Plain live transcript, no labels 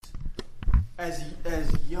as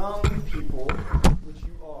young people, which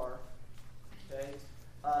you are, okay,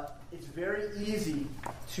 it's very easy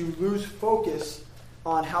to lose focus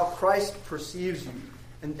on how Christ perceives you,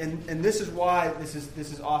 and this is why this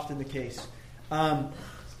is often the case. You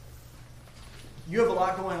have a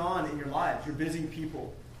lot going on in your lives. You're busy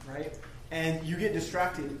people, right? And you get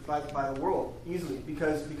distracted by the world easily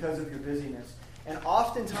because of your busyness. And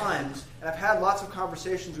oftentimes, and I've had lots of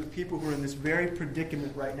conversations with people who are in this very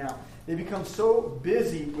predicament right now, they become so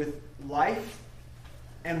busy with life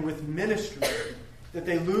and with ministry that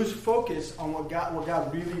they lose focus on what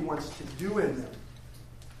God really wants to do in them.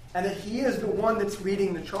 And that He is the one that's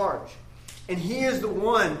leading the charge. And He is the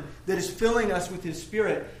one that is filling us with His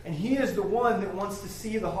Spirit. And He is the one that wants to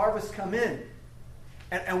see the harvest come in.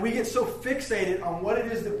 And we get so fixated on what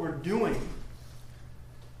it is that we're doing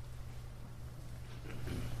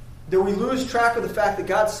that we lose track of the fact that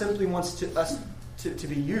God simply wants us to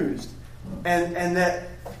be used. And that,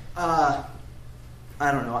 I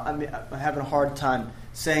don't know, I'm having a hard time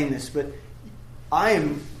saying this, but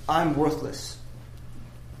I'm worthless.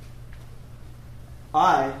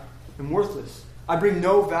 I am worthless. I bring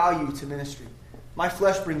no value to ministry. My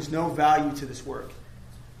flesh brings no value to this work.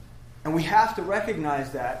 And we have to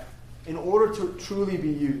recognize that in order to truly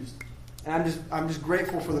be used. And I'm just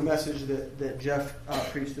grateful for the message that Jeff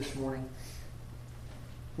preached this morning.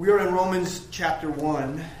 We are in Romans chapter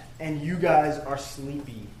 1, and you guys are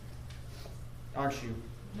sleepy, aren't you?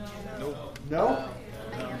 No?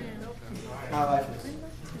 My life is.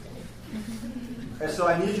 And so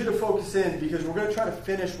I need you to focus in, because we're going to try to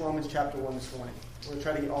finish Romans chapter 1 this morning. We're going to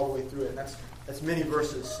try to get all the way through it. And that's many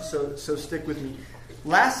verses, so stick with me.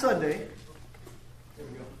 Last Sunday,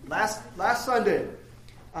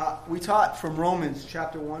 we taught from Romans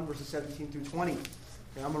chapter 1, verses 17 through 20.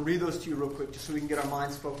 And I'm going to read those to you real quick, just so we can get our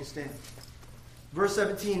minds focused in. Verse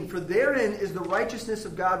 17, "For therein is the righteousness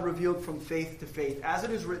of God revealed from faith to faith. As it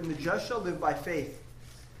is written, the just shall live by faith.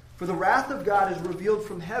 For the wrath of God is revealed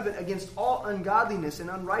from heaven against all ungodliness and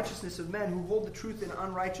unrighteousness of men who hold the truth in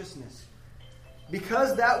unrighteousness.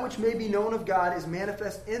 Because that which may be known of God is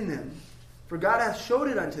manifest in them, for God hath showed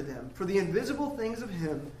it unto them. For the invisible things of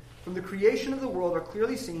Him from the creation of the world are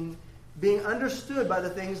clearly seen, being understood by the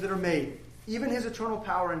things that are made, even His eternal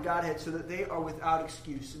power and Godhead, so that they are without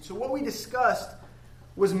excuse." And so what we discussed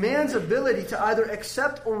was man's ability to either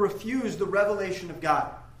accept or refuse the revelation of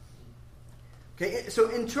God. Okay, so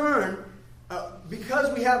in turn,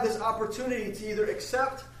 because we have this opportunity to either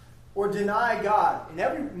accept or deny God in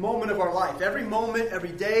every moment of our life, every moment,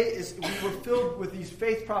 every day, we're filled with these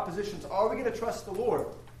faith propositions. Are we going to trust the Lord?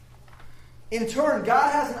 In turn,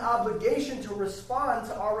 God has an obligation to respond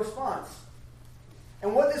to our response.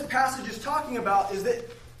 And what this passage is talking about is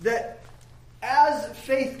that as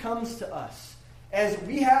faith comes to us, as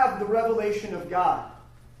we have the revelation of God,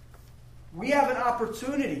 we have an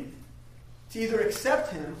opportunity to either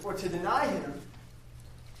accept Him or to deny Him.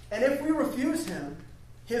 And if we refuse Him,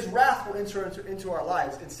 His wrath will enter into our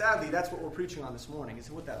lives. And sadly, that's what we're preaching on this morning,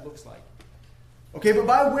 is what that looks like. Okay, but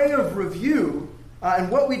by way of review,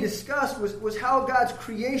 and what we discussed was how God's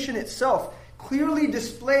creation itself clearly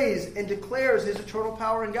displays and declares His eternal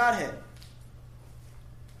power and Godhead.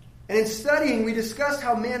 And in studying, we discussed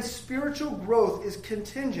how man's spiritual growth is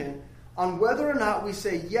contingent on whether or not we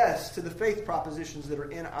say yes to the faith propositions that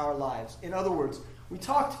are in our lives. In other words, we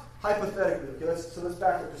talked hypothetically. Okay, so let's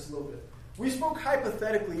back up just a little bit. We spoke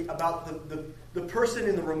hypothetically about the person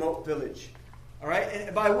in the remote village. All right?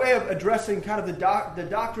 And by way of addressing kind of the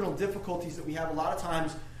doctrinal difficulties that we have a lot of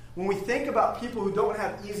times when we think about people who don't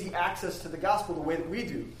have easy access to the gospel the way that we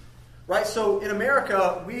do. Right? So in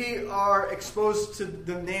America, we are exposed to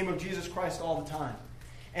the name of Jesus Christ all the time.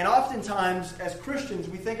 And oftentimes, as Christians,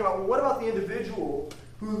 we think about, well, what about the individual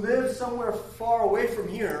who lives somewhere far away from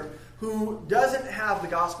here, who doesn't have the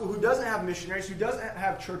gospel, who doesn't have missionaries, who doesn't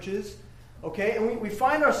have churches? Okay, and we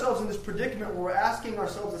find ourselves in this predicament where we're asking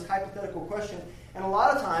ourselves this hypothetical question, and a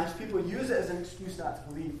lot of times people use it as an excuse not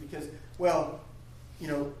to believe because, well, you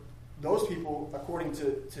know, those people, according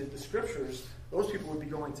to the Scriptures, those people would be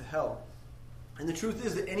going to hell. And the truth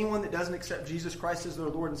is that anyone that doesn't accept Jesus Christ as their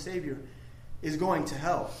Lord and Savior is going to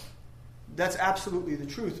hell. That's absolutely the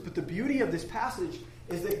truth. But the beauty of this passage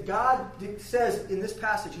is that God says in this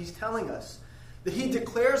passage, He's telling us that He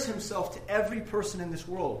declares Himself to every person in this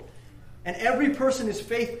world. And every person is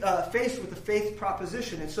faced with a faith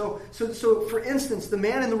proposition. And so, for instance, the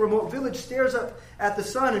man in the remote village stares up at the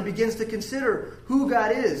sun and begins to consider who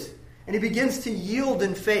God is. And he begins to yield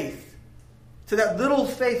in faith to that little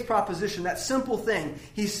faith proposition, that simple thing.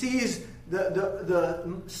 He sees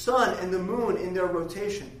the sun and the moon in their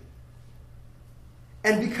rotation.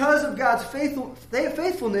 And because of God's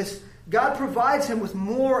faithfulness, God provides him with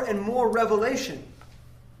more and more revelation.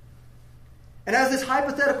 And as this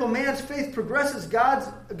hypothetical man's faith progresses,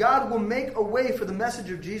 God will make a way for the message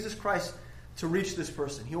of Jesus Christ to reach this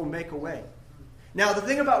person. He will make a way. Now, the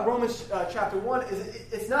thing about Romans chapter 1 is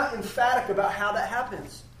it's not emphatic about how that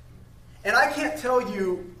happens. And I can't tell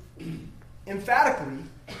you emphatically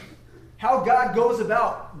how God goes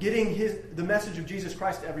about getting the message of Jesus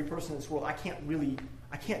Christ to every person in this world. I can't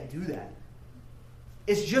do that.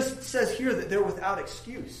 It just says here that they're without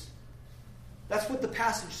excuse. That's what the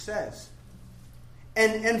passage says.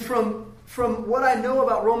 And from what I know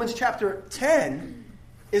about Romans chapter 10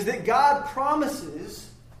 is that God promises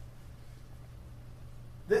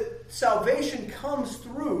that salvation comes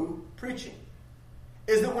through preaching.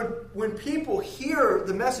 Is that when people hear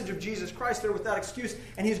the message of Jesus Christ, they're without excuse,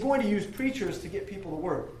 and he's going to use preachers to get people the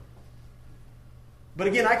word. But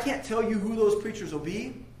again, I can't tell you who those preachers will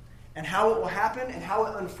be, and how it will happen, and how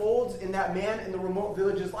it unfolds in that man in the remote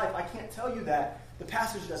village's life. I can't tell you that. The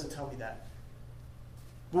passage doesn't tell me that.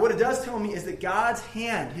 But what it does tell me is that God's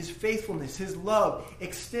hand, his faithfulness, his love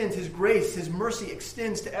extends, his grace, his mercy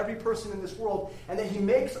extends to every person in this world, and that he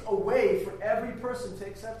makes a way for every person to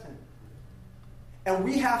accept him. And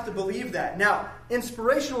we have to believe that. Now, that's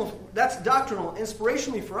doctrinal.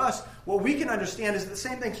 Inspirationally for us, what we can understand is the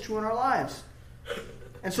same thing's true in our lives.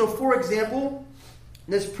 And so, for example,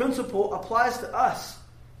 this principle applies to us.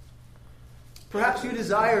 Perhaps you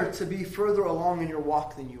desire to be further along in your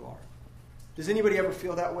walk than you are. Does anybody ever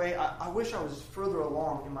feel that way? I wish I was further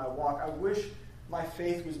along in my walk. I wish my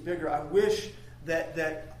faith was bigger. I wish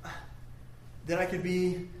that I could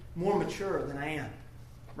be more mature than I am.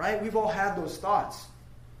 Right? We've all had those thoughts.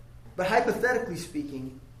 But hypothetically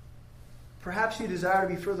speaking, perhaps you desire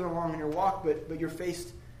to be further along in your walk, but you're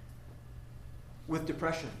faced with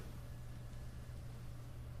depression.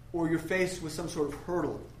 Or you're faced with some sort of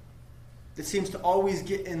hurdle that seems to always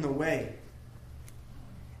get in the way.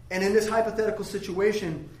 And in this hypothetical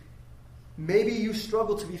situation, maybe you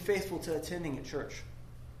struggle to be faithful to attending at church.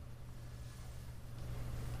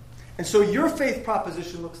 And so your faith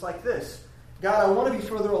proposition looks like this. God, I want to be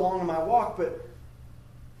further along in my walk, but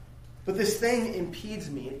this thing impedes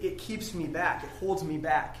me. It keeps me back. It holds me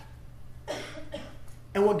back.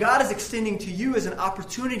 And what God is extending to you is an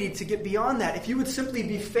opportunity to get beyond that. If you would simply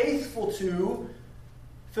be faithful to,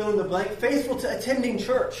 fill in the blank, faithful to attending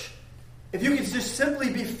church. If you could just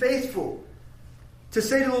simply be faithful to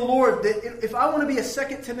say to the Lord that if I want to be a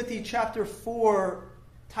 2 Timothy chapter 4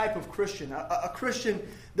 type of Christian, a Christian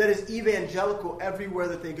that is evangelical everywhere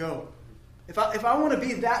that they go, if I want to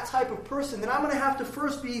be that type of person, then I'm going to have to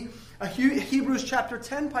first be a Hebrews chapter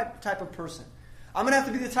 10 type of person. I'm going to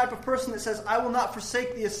have to be the type of person that says, I will not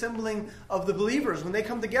forsake the assembling of the believers. When they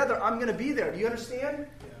come together, I'm going to be there. Do you understand?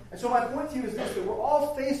 Yeah. And so my point to you is this, that we're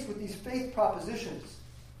all faced with these faith propositions.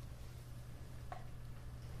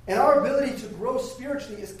 And our ability to grow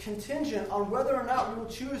spiritually is contingent on whether or not we will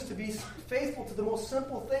choose to be faithful to the most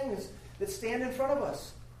simple things that stand in front of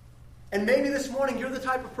us. And maybe this morning you're the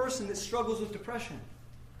type of person that struggles with depression.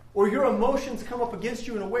 Or your emotions come up against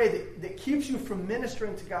you in a way that keeps you from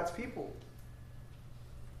ministering to God's people.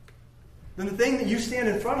 Then the thing that you stand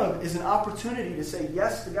in front of is an opportunity to say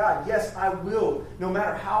yes to God. Yes, I will, no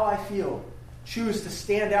matter how I feel, choose to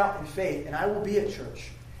stand out in faith. And I will be at church.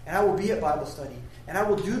 And I will be at Bible study. And I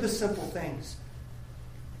will do the simple things.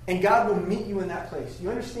 And God will meet you in that place. You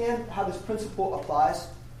understand how this principle applies?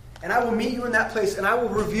 And I will meet you in that place. And I will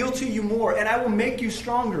reveal to you more. And I will make you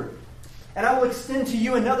stronger. And I will extend to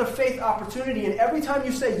you another faith opportunity. And every time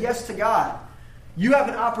you say yes to God, you have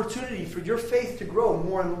an opportunity for your faith to grow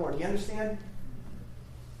more and more. Do you understand?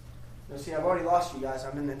 Now, see, I've already lost you guys.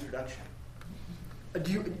 I'm in the introduction. Are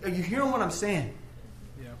you hearing what I'm saying?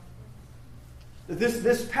 Yeah.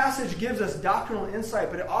 This passage gives us doctrinal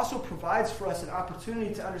insight, but it also provides for us an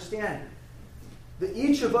opportunity to understand that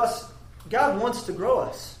each of us, God wants to grow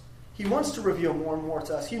us. He wants to reveal more and more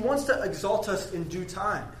to us. He wants to exalt us in due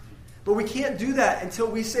time. But we can't do that until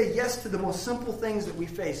we say yes to the most simple things that we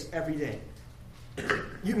face every day.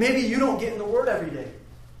 Maybe you don't get in the Word every day.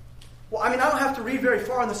 Well, I don't have to read very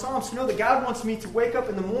far in the Psalms to know that God wants me to wake up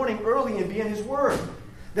in the morning early and be in His Word.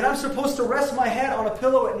 That I'm supposed to rest my head on a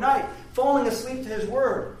pillow at night, falling asleep to His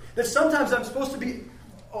Word. That sometimes I'm supposed to be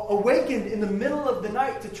awakened in the middle of the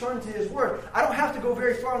night to turn to His Word. I don't have to go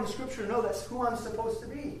very far in the Scripture to know that's who I'm supposed to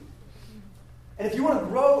be. And if you want to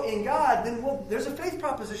grow in God, then there's a faith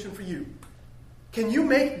proposition for you. Can you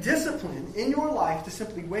make discipline in your life to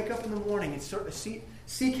simply wake up in the morning and seek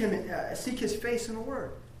His face in the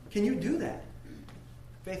Word? Can you do that?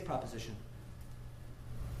 Faith proposition.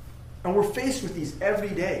 And we're faced with these every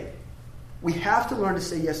day. We have to learn to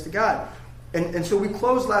say yes to God. And so we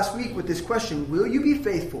closed last week with this question: will you be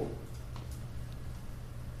faithful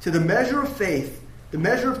to the measure of faith, the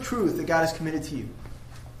measure of truth that God has committed to you?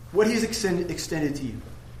 What He's extended to you.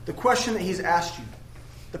 The question that He's asked you.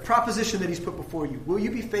 The proposition that He's put before you. Will you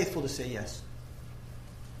be faithful to say yes?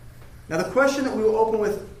 Now the question that we will open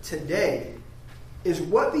with today is,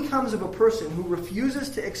 what becomes of a person who refuses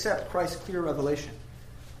to accept Christ's clear revelation?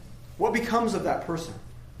 What becomes of that person?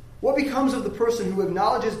 What becomes of the person who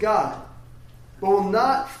acknowledges God but will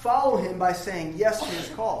not follow Him by saying yes to His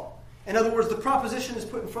call? In other words, the proposition is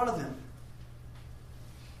put in front of them,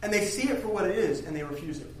 and they see it for what it is, and they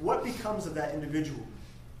refuse it. What becomes of that individual?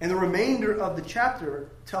 And the remainder of the chapter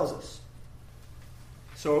tells us.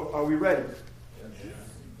 So, are we ready?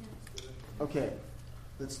 Okay,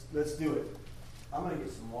 let's do it. I'm going to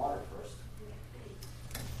get some water first.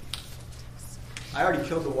 I already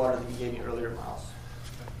killed the water that you gave me earlier, Miles.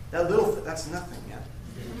 That's nothing, man.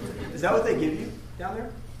 Is that what they give you down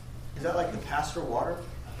there? Is that like the pastor water?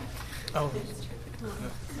 Oh.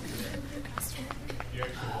 You're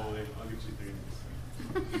actually holding. I'll get you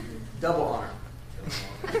 3. Double honor.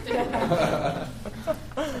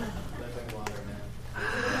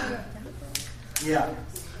 Yeah.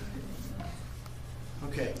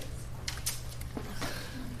 Okay.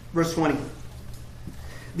 Verse 20.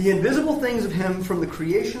 The invisible things of Him from the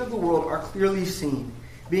creation of the world are clearly seen,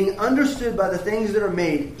 being understood by the things that are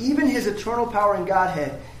made, even His eternal power and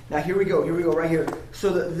Godhead. Now here we go, right here.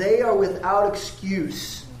 So that they are without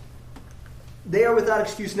excuse. They are without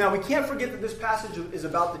excuse. Now we can't forget that this passage is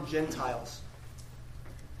about the Gentiles.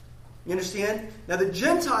 You understand? Now the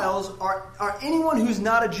Gentiles are anyone who's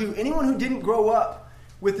not a Jew, anyone who didn't grow up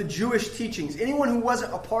with the Jewish teachings, anyone who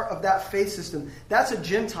wasn't a part of that faith system. That's a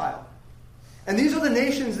Gentile. And these are the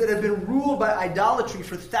nations that have been ruled by idolatry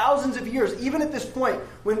for thousands of years. Even at this point,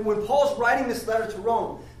 when Paul's writing this letter to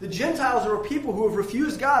Rome, the Gentiles are a people who have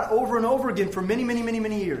refused God over and over again for many, many, many,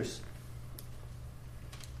 many years.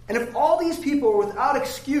 And if all these people are without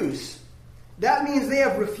excuse, that means they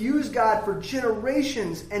have refused God for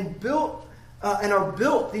generations and are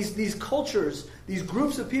built. These cultures, these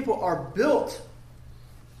groups of people are built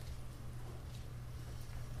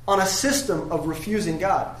on a system of refusing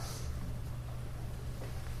God.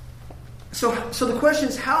 So the question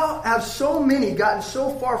is, how have so many gotten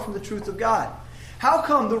so far from the truth of God? How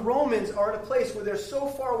come the Romans are in a place where they're so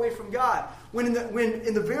far away from God? When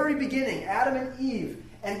in the very beginning, Adam and Eve,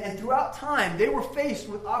 and throughout time, they were faced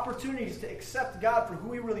with opportunities to accept God for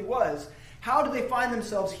who He really was. How do they find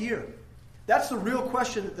themselves here? That's the real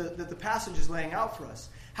question that the passage is laying out for us.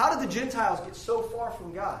 How did the Gentiles get so far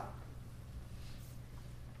from God?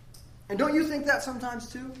 And don't you think that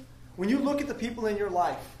sometimes too? When you look at the people in your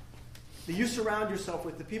life that you surround yourself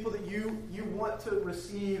with, the people that you want to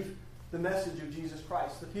receive the message of Jesus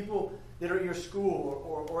Christ, the people that are at your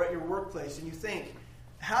school or at your workplace, and you think,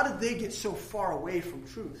 how did they get so far away from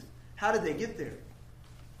truth? How did they get there?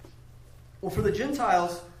 Well, for the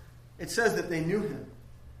Gentiles, it says that they knew Him.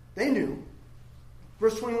 They knew.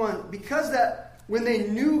 Verse 21, because that when they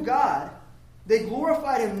knew God, they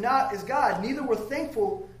glorified Him not as God, neither were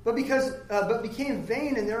thankful, but became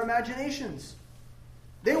vain in their imaginations.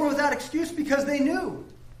 They were without excuse because they knew.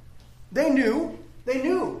 They knew. They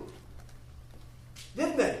knew.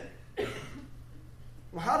 Didn't they?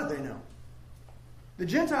 Well, how did they know? The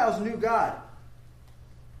Gentiles knew God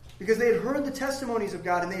because they had heard the testimonies of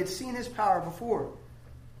God and they had seen His power before.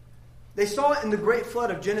 They saw it in the great flood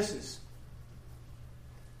of Genesis.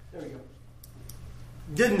 There we go.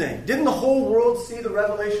 Didn't they? Didn't the whole world see the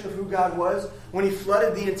revelation of who God was when He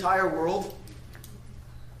flooded the entire world?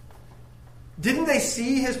 Didn't they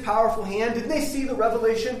see His powerful hand? Didn't they see the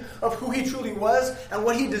revelation of who He truly was and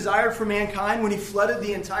what He desired for mankind when He flooded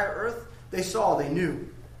the entire earth? They saw, they knew.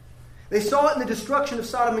 They saw it in the destruction of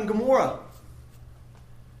Sodom and Gomorrah,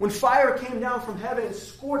 when fire came down from heaven and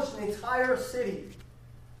scorched an entire city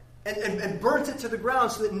and burnt it to the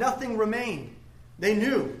ground so that nothing remained. They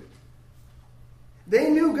knew. They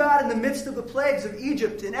knew God in the midst of the plagues of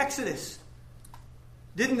Egypt in Exodus.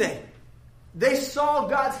 Didn't they? They saw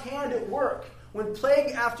God's hand at work when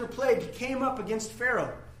plague after plague came up against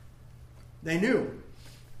Pharaoh. They knew.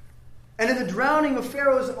 And in the drowning of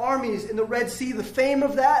Pharaoh's armies in the Red Sea, the fame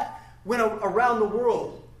of that went around the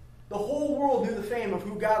world. The whole world knew the fame of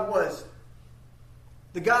who God was.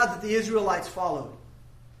 The God that the Israelites followed.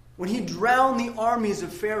 When He drowned the armies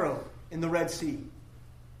of Pharaoh in the Red Sea.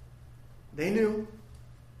 They knew.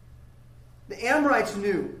 The Amorites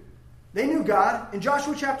knew. They knew God. In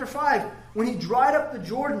Joshua chapter 5, when He dried up the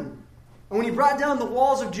Jordan, and when He brought down the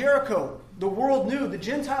walls of Jericho, The world knew. The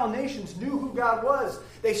Gentile nations knew who God was.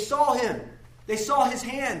 They saw him. They saw his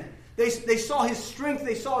hand. They saw his strength.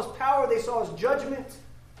 They saw his power. They saw his judgment.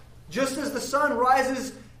 Just as the sun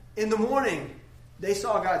rises in the morning, they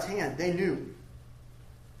saw God's hand. They knew.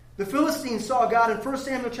 The Philistines saw God in 1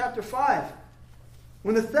 Samuel chapter 5,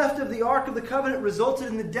 when the theft of the Ark of the Covenant resulted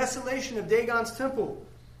in the desolation of Dagon's temple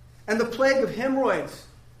and the plague of hemorrhoids,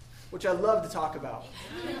 which I love to talk about.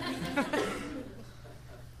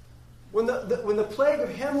 When the plague of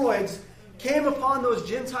hemorrhoids came upon those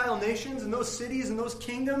Gentile nations and those cities and those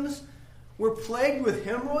kingdoms were plagued with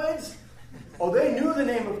hemorrhoids, they knew the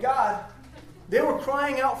name of God. They were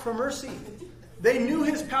crying out for mercy. They knew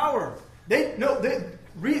his power.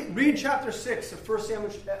 Read chapter 6 of 1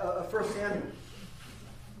 Samuel.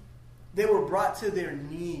 They were brought to their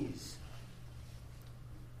knees.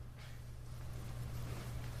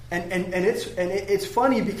 And it's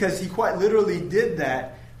funny because he quite literally did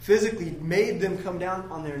that, physically made them come down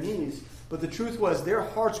on their knees. But the truth was their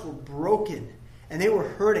hearts were broken and they were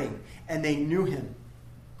hurting and they knew him.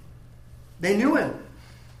 They knew him.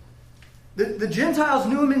 The Gentiles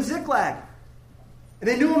knew him in Ziklag. And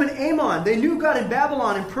they knew him in Ammon. They knew God in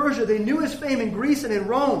Babylon and Persia. They knew his fame in Greece and in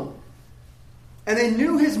Rome. And they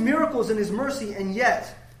knew his miracles and his mercy, and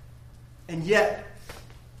yet,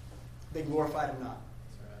 they glorified him not.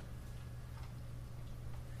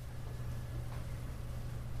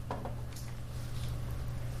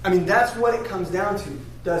 I mean, that's what it comes down to,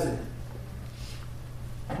 doesn't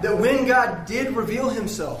it? That when God did reveal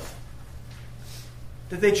himself,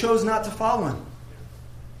 that they chose not to follow him.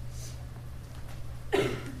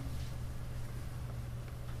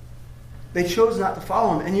 They chose not to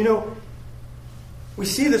follow him. And we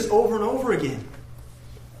see this over and over again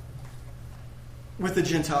with the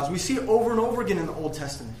Gentiles. We see it over and over again in the Old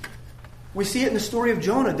Testament. We see it in the story of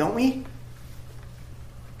Jonah, don't we?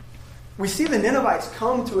 We see the Ninevites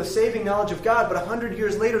come to a saving knowledge of God, but 100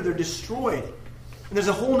 years later they're destroyed. And there's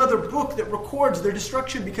a whole other book that records their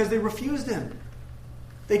destruction because they refused him.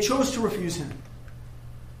 They chose to refuse him.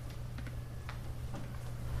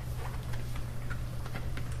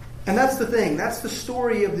 And that's the thing. That's the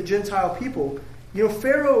story of the Gentile people.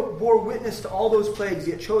 Pharaoh bore witness to all those plagues,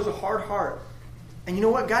 yet chose a hard heart. And you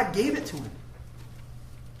know what? God gave it to him.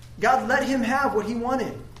 God let him have what he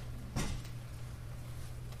wanted.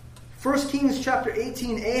 1 Kings chapter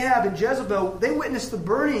 18, Ahab and Jezebel, they witnessed the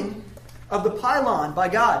burning of the pylon by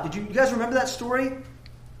God. Did you guys remember that story?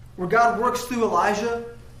 Where God works through Elijah,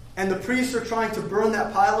 and the priests are trying to burn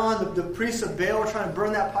that pylon. The priests of Baal are trying to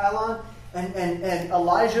burn that pylon. And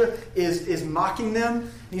Elijah is mocking them.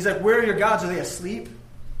 And he's like, where are your gods? Are they asleep?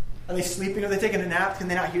 Are they sleeping? Are they taking a nap? Can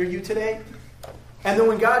they not hear you today? And then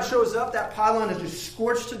when God shows up, that pylon is just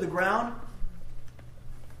scorched to the ground.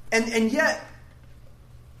 And yet,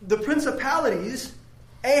 the principalities,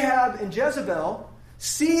 Ahab and Jezebel,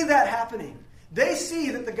 see that happening. They see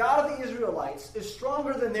that the God of the Israelites is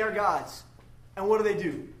stronger than their gods. And what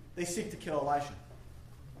do? They seek to kill Elisha.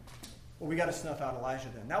 Well, we got to snuff out Elijah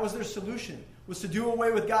then. That was their solution, was to do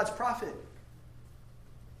away with God's prophet.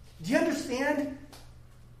 Do you understand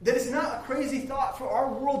that it's not a crazy thought for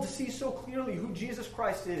our world to see so clearly who Jesus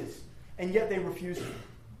Christ is, and yet they refuse him?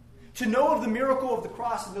 To know of the miracle of the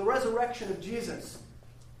cross and the resurrection of Jesus,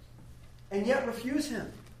 and yet refuse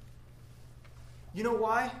him. You know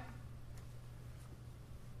why?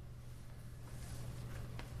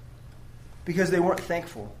 Because they weren't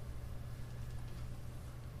thankful.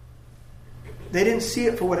 They didn't see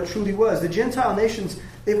it for what it truly was. The Gentile nations,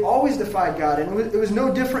 they've always defied God. And it was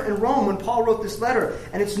no different in Rome when Paul wrote this letter.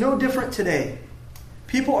 And it's no different today.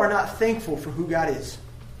 People are not thankful for who God is.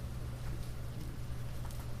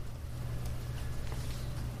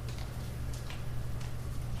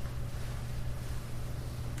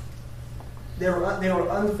 They were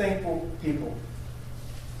unthankful people.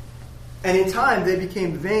 And in time, they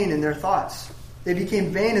became vain in their thoughts. They became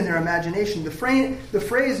vain in their imagination. The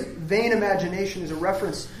phrase vain imagination is a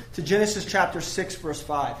reference to Genesis chapter 6, verse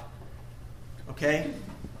 5. Okay?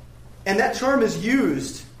 And that term is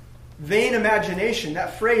used, vain imagination.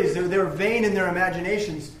 That phrase, they were vain in their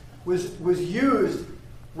imaginations, was used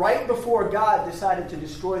right before God decided to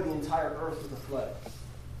destroy the entire earth with a flood.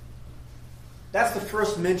 That's the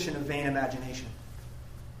first mention of vain imagination.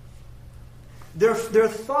 Their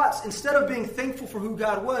thoughts, instead of being thankful for who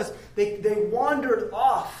God was, they wandered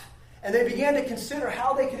off and they began to consider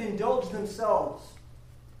how they could indulge themselves.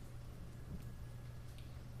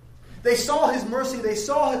 They saw his mercy, they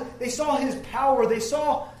saw his power, they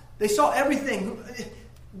saw everything.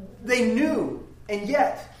 They knew, and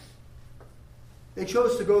yet they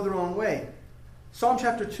chose to go their own way. Psalm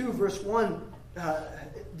chapter 2, verse 1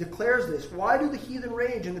 declares this. Why do the heathen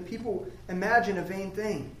rage and the people imagine a vain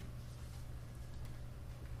thing?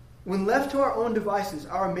 When left to our own devices,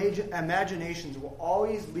 our imaginations will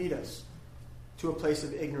always lead us to a place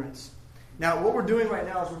of ignorance. Now, what we're doing right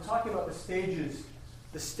now is we're talking about the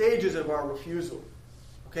stages of our refusal.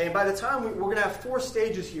 Okay, and by the time we're going to have 4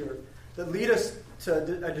 stages here that lead us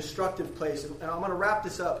to a destructive place. And I'm going to wrap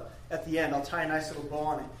this up at the end. I'll tie a nice little bow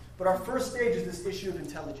on it. But our first stage is this issue of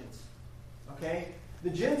intelligence. Okay?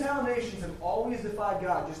 The Gentile nations have always defied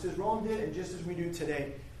God, just as Rome did and just as we do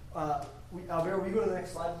today. Albert, will you go to the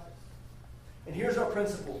next slide? And here's our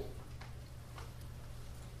principle.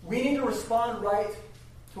 We need to respond right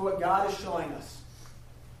to what God is showing us.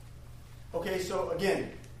 Okay, so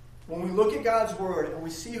again, when we look at God's Word and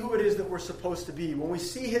we see who it is that we're supposed to be, when we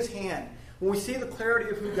see His hand, when we see the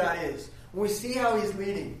clarity of who God is, when we see how He's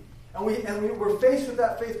leading, and we're faced with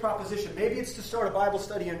that faith proposition. Maybe it's to start a Bible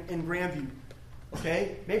study in Grandview.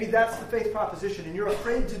 Okay? Maybe that's the faith proposition, and you're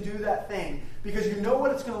afraid to do that thing because you know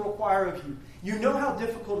what it's going to require of you. You know how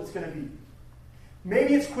difficult it's going to be.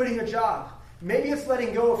 Maybe it's quitting a job. Maybe it's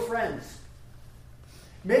letting go of friends.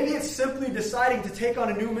 Maybe it's simply deciding to take on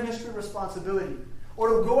a new ministry responsibility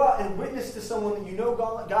or to go out and witness to someone that you know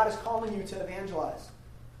God is calling you to evangelize.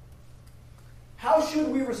 How should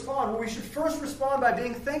we respond? Well, we should first respond by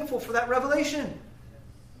being thankful for that revelation.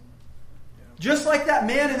 Just like that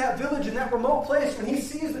man in that village, in that remote place, when he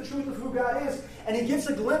sees the truth of who God is and he gets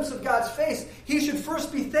a glimpse of God's face, he should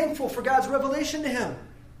first be thankful for God's revelation to him.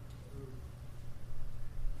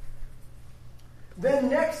 Then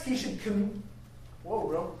next he should Whoa,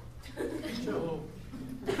 bro.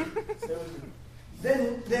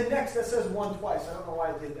 Then next, that says one twice. I don't know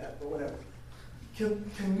why I did that, but whatever.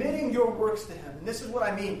 Committing your works to Him. And this is what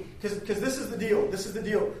I mean, because this is the deal. This is the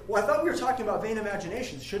deal. Well, I thought we were talking about vain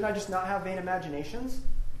imaginations. Shouldn't I just not have vain imaginations?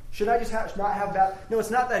 Should I just not have that? No,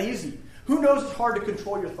 it's not that easy. Who knows it's hard to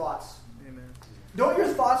control your thoughts? Amen. Don't your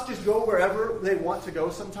thoughts just go wherever they want to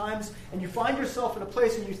go sometimes? And you find yourself in a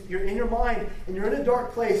place and you're in your mind and you're in a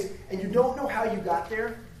dark place and you don't know how you got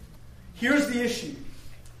there? Here's the issue.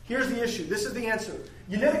 Here's the issue. This is the answer.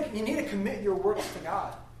 You need to commit your works to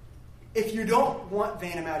God if you don't want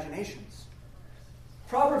vain imaginations.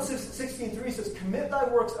 Proverbs 16:3 says, "Commit thy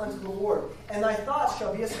works unto the Lord, and thy thoughts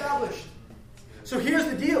shall be established." So here's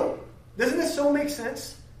the deal. Doesn't this so make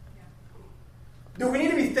sense? Do we need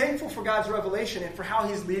to be thankful for God's revelation and for how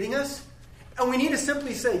He's leading us? And we need to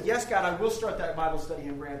simply say, yes, God, I will start that Bible study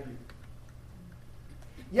in Grandview.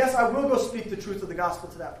 Yes, I will go speak the truth of the gospel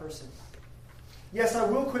to that person. Yes, I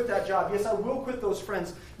will quit that job. Yes, I will quit those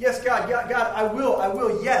friends. Yes, God, I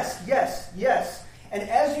will. Yes, yes, yes. And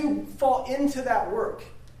as you fall into that work,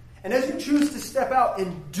 and as you choose to step out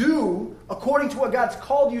and do according to what God's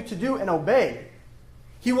called you to do and obey,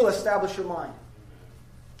 He will establish your mind.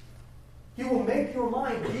 He will make your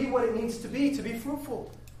mind be what it needs to be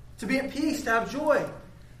fruitful, to be at peace, to have joy.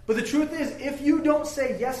 But the truth is, if you don't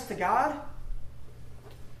say yes to God,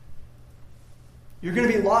 you're going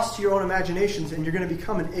to be lost to your own imaginations and you're going to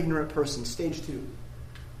become an ignorant person. Stage 2.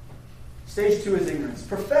 Stage 2 is ignorance.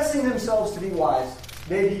 Professing themselves to be wise,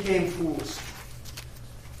 they became fools,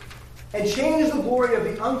 and changed the glory of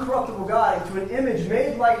the uncorruptible God into an image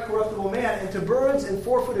made like corruptible man, into birds and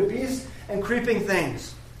four-footed beasts and creeping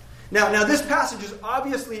things. Now this passage is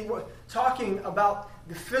obviously talking about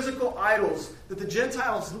the physical idols that the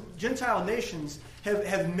Gentile nations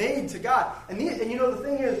have made to God. And you know, the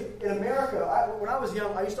thing is, in America, when I was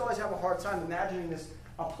young, I used to always have a hard time imagining this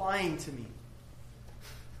applying to me.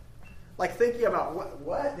 Like thinking about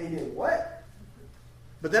what? They did what?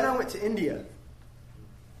 But then I went to India.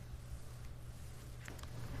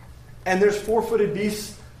 And there's four-footed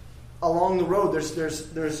beasts along the road.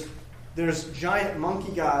 There's giant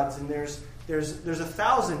monkey gods, and there's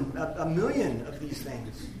 1,000, a million of these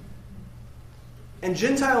things. And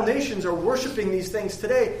Gentile nations are worshiping these things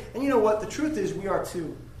today. And you know what? The truth is, we are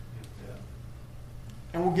too.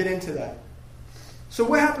 And we'll get into that. So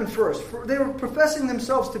what happened first? They were professing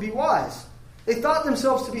themselves to be wise. They thought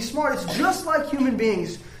themselves to be smart. It's just like human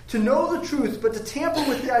beings to know the truth, but to tamper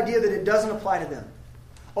with the idea that it doesn't apply to them.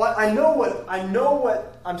 Well, I know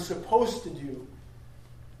what I'm supposed to do,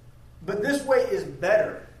 but this way is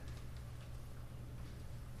better.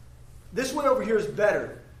 This way over here is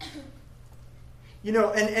better. You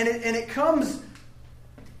know, and it comes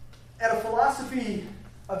at a philosophy,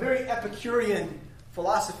 a very Epicurean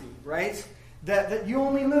philosophy, right? That you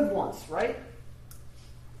only live once, right?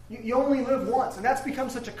 You only live once. And that's become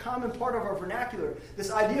such a common part of our vernacular.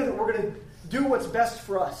 This idea that we're going to do what's best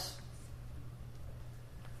for us.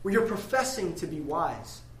 Where you're professing to be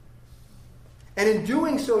wise. And in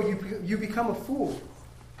doing so, you become a fool.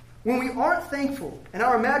 When we aren't thankful and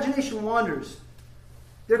our imagination wanders,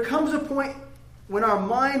 there comes a point when our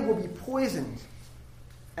mind will be poisoned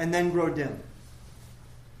and then grow dim.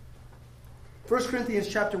 1 Corinthians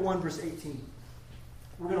chapter 1, verse 18.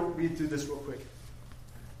 We're going to read through this real quick.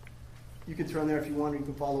 You can turn there if you want, or you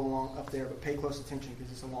can follow along up there, but pay close attention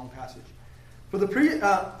because it's a long passage. For the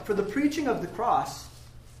preaching of the cross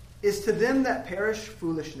is to them that perish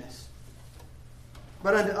foolishness,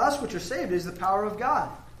 but unto us which are saved is the power of God.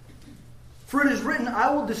 For it is written, I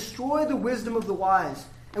will destroy the wisdom of the wise,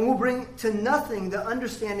 and will bring to nothing the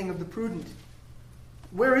understanding of the prudent.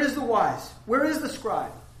 Where is the wise? Where is the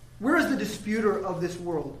scribe? Where is the disputer of this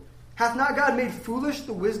world? Hath not God made foolish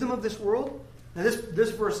the wisdom of this world? Now this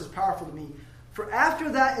verse is powerful to me. For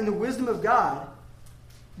after that, in the wisdom of God,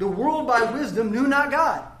 the world by wisdom knew not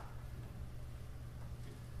God.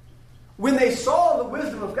 When they saw the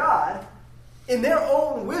wisdom of God, in their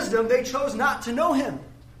own wisdom, they chose not to know Him.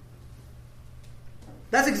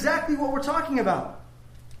 That's exactly what we're talking about.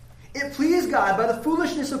 It pleased God by the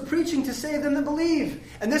foolishness of preaching to save them that believe.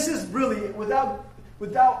 And this is really, without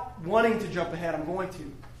wanting to jump ahead, I'm going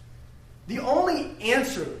to. The only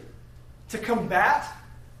answer to combat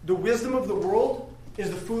the wisdom of the world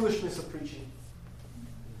is the foolishness of preaching.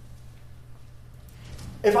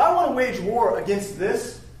 If I want to wage war against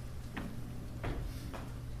this,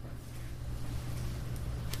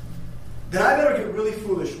 then I better get really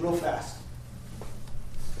foolish real fast.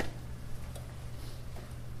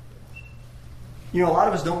 You know, a lot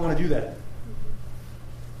of us don't want to do that.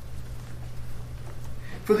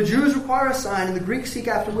 For the Jews require a sign, and the Greeks seek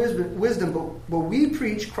after wisdom, but we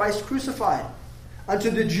preach Christ crucified. Unto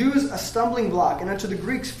the Jews a stumbling block, and unto the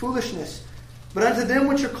Greeks foolishness. But unto them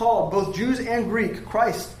which are called, both Jews and Greek,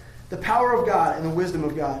 Christ, the power of God and the wisdom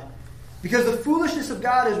of God. Because the foolishness of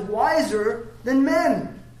God is wiser than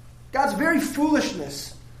men. God's very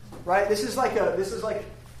foolishness, right? This is like a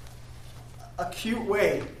cute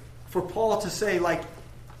way for Paul to say, like,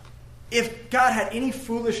 if God had any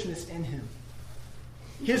foolishness in him,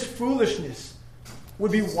 his foolishness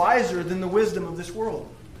would be wiser than the wisdom of this world.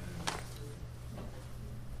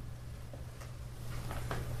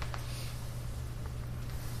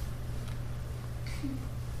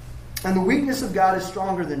 And the weakness of God is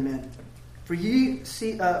stronger than men. For ye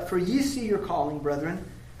see your calling, brethren,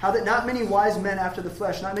 how that not many wise men after the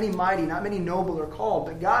flesh, not many mighty, not many noble are called,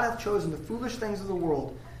 but God hath chosen the foolish things of the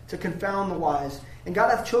world to confound the wise. And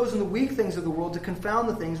God hath chosen the weak things of the world to confound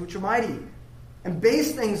the things which are mighty. And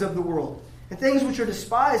base things of the world, and things which are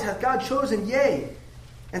despised hath God chosen, yea,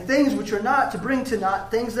 and things which are not, to bring to naught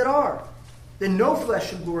things that are. Then no flesh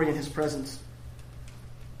should glory in his presence.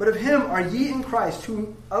 But of him are ye in Christ,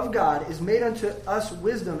 who of God is made unto us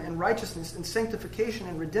wisdom and righteousness and sanctification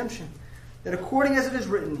and redemption, that according as it is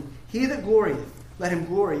written, he that glorieth, let him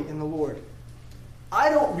glory in the Lord. I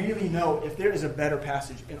don't really know if there is a better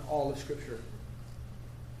passage in all of Scripture.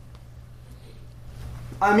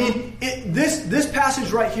 I mean, this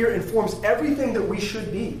passage right here informs everything that we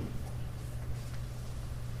should be.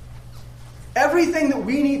 Everything that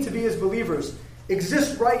we need to be as believers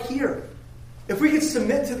exists right here. If we could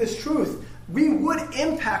submit to this truth, we would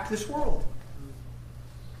impact this world.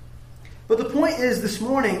 But the point is this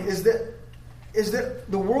morning is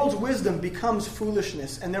that the world's wisdom becomes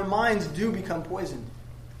foolishness, and their minds do become poisoned.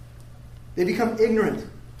 They become ignorant.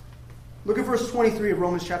 Look at verse 23 of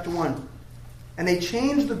Romans chapter 1. And they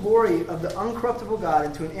changed the glory of the uncorruptible God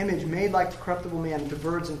into an image made like the corruptible man, into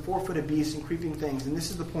birds and four-footed beasts and creeping things. And this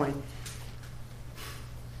is the point.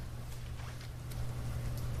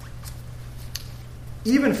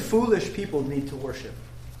 Even foolish people need to worship,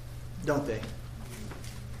 don't they?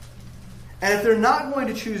 And if they're not going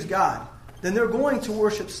to choose God, then they're going to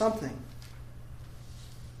worship something.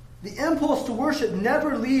 The impulse to worship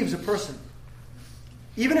never leaves a person.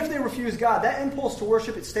 Even if they refuse God, that impulse to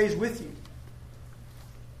worship, it stays with you.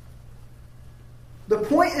 The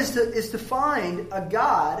point is to find a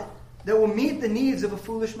God that will meet the needs of a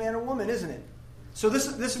foolish man or woman, isn't it? So this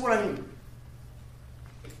is what I mean.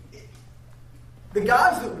 The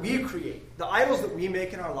gods that we create, the idols that we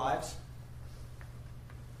make in our lives,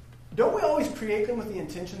 don't we always create them with the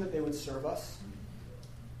intention that they would serve us?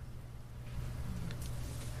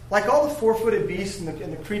 Like all the four-footed beasts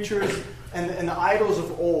and the creatures and the idols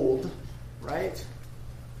of old, right?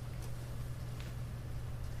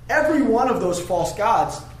 Every one of those false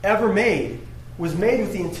gods ever made was made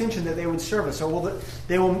with the intention that they would serve us. Or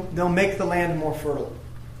they'll make the land more fertile.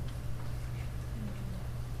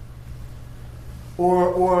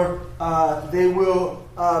 Or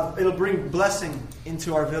it'll bring blessing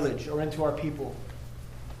into our village or into our people.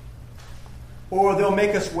 Or they'll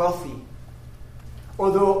make us wealthy.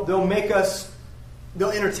 Or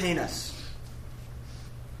they'll entertain us.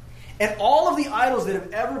 And all of the idols that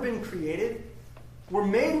have ever been created were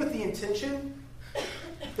made with the intention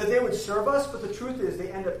that they would serve us, but the truth is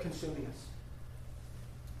they end up consuming us.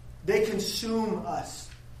 They consume us.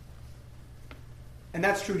 And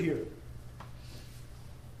that's true here.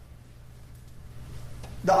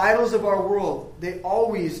 The idols of our world,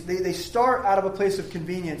 they start out of a place of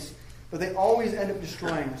convenience, but they always end up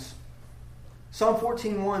destroying us. Psalm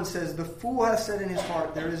 14:1 says, "The fool has said in his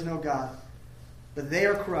heart, there is no God, but they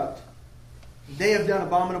are corrupt. They have done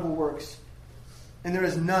abominable works, and there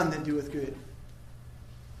is none that doeth good."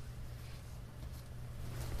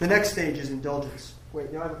 The next stage is indulgence.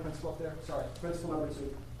 Wait, do I have a principle up there? Sorry. Principle number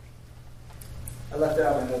 2. I left it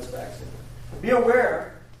out of my notes back. Be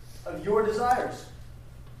aware of your desires.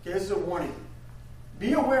 Okay, this is a warning.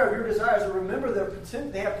 Be aware of your desires and remember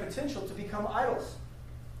they have potential to become idols.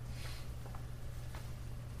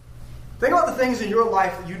 Think about the things in your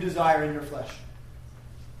life that you desire in your flesh.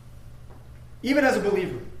 Even as a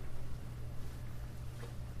believer.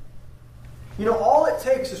 You know, all it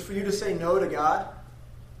takes is for you to say no to God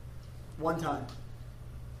one time.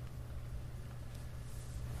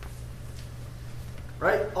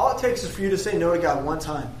 Right? All it takes is for you to say no to God one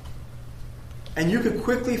time. And you could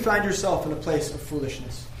quickly find yourself in a place of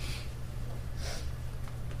foolishness.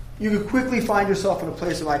 You could quickly find yourself in a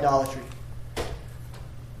place of idolatry.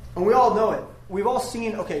 And we all know it. We've all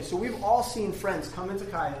seen friends come into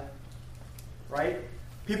Kaya, right?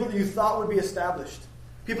 People that you thought would be established.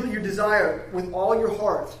 People that you desire with all your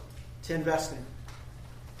heart to invest in.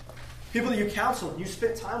 People that you counseled, you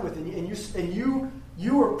spent time with, and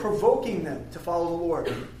you were provoking them to follow the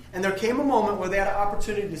Lord. And there came a moment where they had an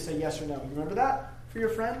opportunity to say yes or no. You remember that for your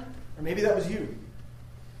friend? Or maybe that was you.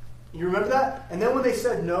 You remember that? And then when they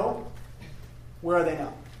said no, where are they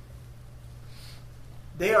now?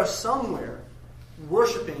 They are somewhere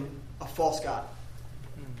worshiping a false god.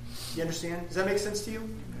 You understand? Does that make sense to you?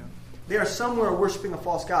 Yeah. They are somewhere worshiping a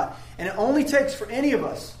false god. And it only takes for any of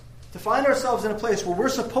us to find ourselves in a place where we're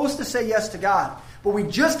supposed to say yes to God, but we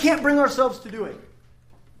just can't bring ourselves to do it,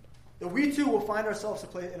 that we too will find ourselves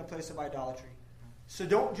in a place of idolatry. So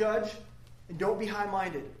don't judge and don't be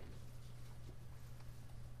high-minded.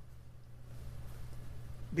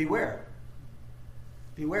 Beware.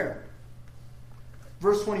 Beware.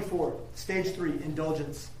 Verse 24, stage 3,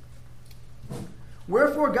 indulgence.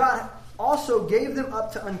 Wherefore God also gave them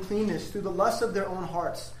up to uncleanness through the lust of their own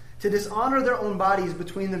hearts, to dishonor their own bodies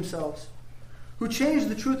between themselves, who changed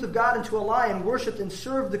the truth of God into a lie and worshipped and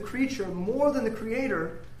served the creature more than the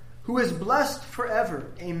Creator, who is blessed forever.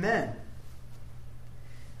 Amen.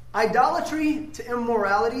 Idolatry to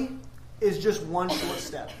immorality is just one short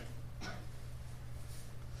step.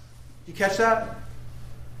 You catch that?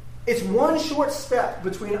 It's one short step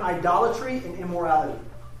between idolatry and immorality.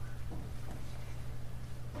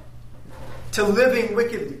 To living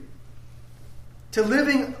wickedly. To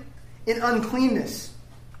living in uncleanness.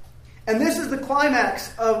 And this is the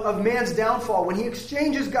climax of man's downfall, when he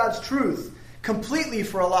exchanges God's truth completely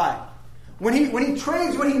for a lie. When he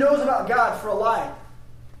trades what he knows about God for a lie.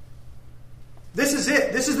 This is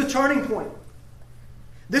it. This is the turning point.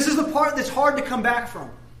 This is the part that's hard to come back from.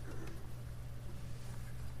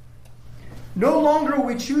 No longer are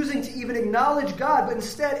we choosing to even acknowledge God, but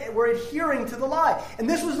instead we're adhering to the lie. And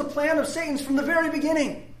this was the plan of Satan's from the very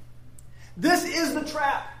beginning. This is the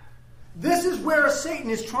trap. This is where Satan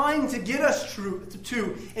is trying to get us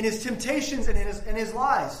to in his temptations and his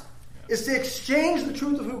lies. Is to exchange the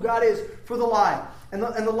truth of who God is for the lie. And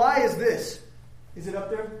the lie is this. Is it up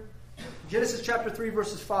there? Genesis chapter 3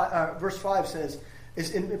 verse 5 says,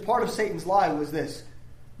 part of Satan's lie was this.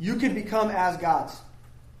 You can become as gods.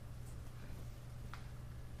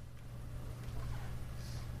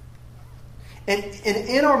 And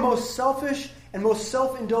in our most selfish and most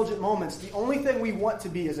self-indulgent moments, the only thing we want to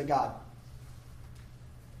be is a god.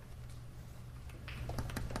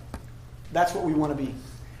 That's what we want to be.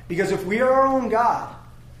 Because if we are our own God,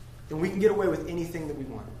 then we can get away with anything that we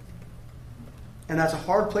want. And that's a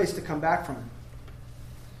hard place to come back from.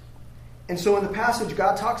 And so in the passage,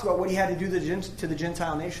 God talks about what he had to do to the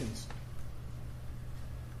Gentile nations.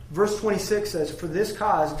 Verse 26 says, "For this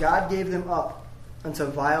cause God gave them up unto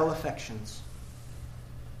vile affections."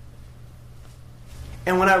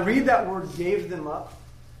 And when I read that word, "gave them up,"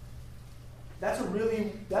 that's a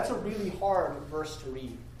really hard verse to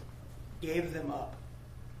read. Gave them up.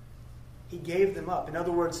 He gave them up. In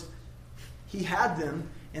other words, he had them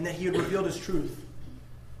and that he had revealed his truth.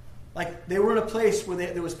 Like they were in a place where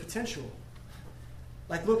there was potential.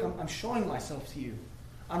 Like, look, I'm showing myself to you.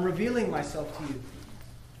 I'm revealing myself to you.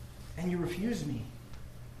 And you refuse me.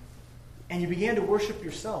 And you began to worship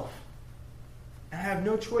yourself. And I have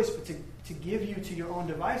no choice but to give you to your own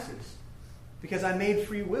devices. Because I made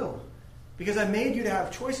free will. Because I made you to have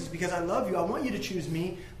choices. Because I love you. I want you to choose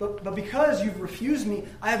me. But because you've refused me,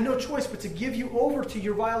 I have no choice but to give you over to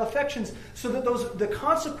your vile affections so that the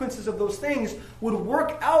consequences of those things would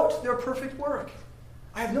work out their perfect work.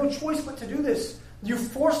 I have no choice but to do this.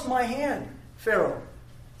 You've forced my hand, Pharaoh.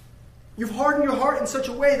 You've hardened your heart in such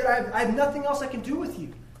a way that I have nothing else I can do with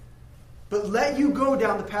you but let you go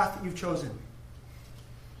down the path that you've chosen.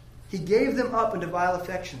 He gave them up into vile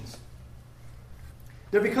affections.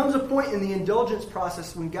 There becomes a point in the indulgence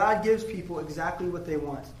process when God gives people exactly what they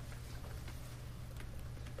want.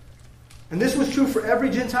 And this was true for every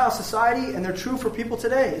Gentile society, and they're true for people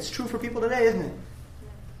today. It's true for people today, isn't it?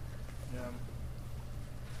 Yeah.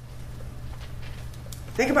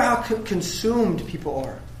 Think about how consumed people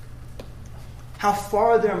are. How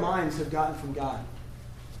far their minds have gotten from God.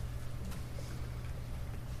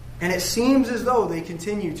 And it seems as though they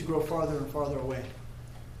continue to grow farther and farther away.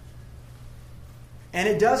 And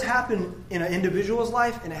it does happen in an individual's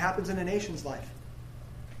life, and it happens in a nation's life.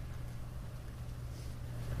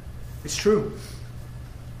 It's true.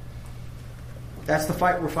 That's the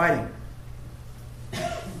fight we're fighting.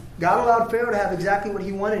 God allowed Pharaoh to have exactly what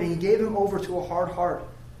he wanted, and he gave him over to a hard heart.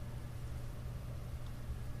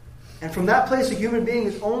 And from that place, a human being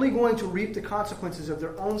is only going to reap the consequences of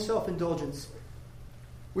their own self-indulgence,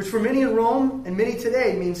 which for many in Rome and many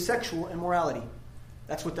today means sexual immorality.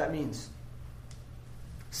 That's what that means.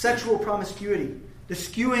 Sexual promiscuity, the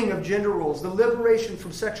skewing of gender roles, the liberation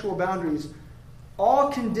from sexual boundaries, all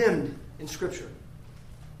condemned in Scripture.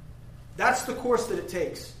 That's the course that it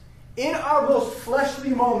takes. In our most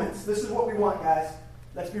fleshly moments, this is what we want, guys.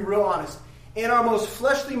 Let's be real honest. In our most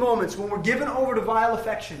fleshly moments, when we're given over to vile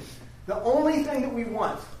affection, the only thing that we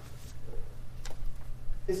want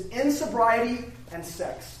is insobriety and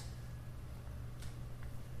sex.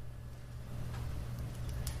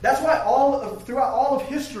 That's why throughout all of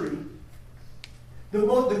history, the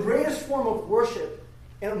greatest form of worship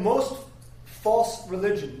in most false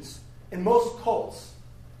religions, in most cults,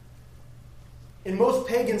 in most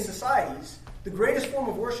pagan societies, the greatest form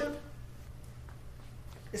of worship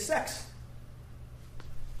is sex.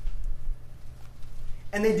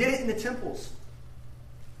 And they did it in the temples.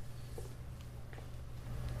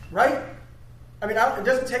 Right? I mean, it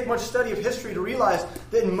doesn't take much study of history to realize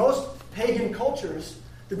that in most pagan cultures,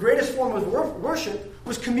 the greatest form of worship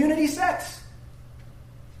was community sex.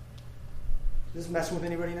 Is this messing with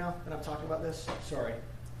anybody now that I'm talking about this? Sorry.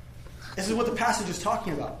 This is what the passage is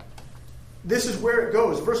talking about. This is where it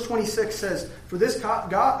goes. Verse 26 says, "For this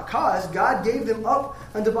cause God gave them up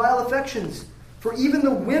unto vile affections. For even the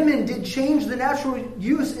women did change the natural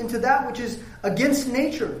use into that which is against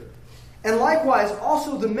nature. And likewise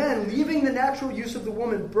also the men, leaving the natural use of the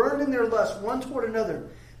woman, burned in their lust one toward another.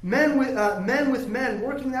 Men with men,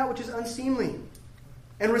 working that which is unseemly,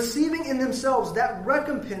 and receiving in themselves that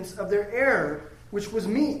recompense of their error which was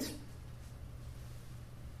meet."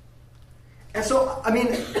 And so, I mean,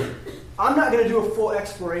 I'm not going to do a full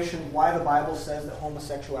exploration why the Bible says that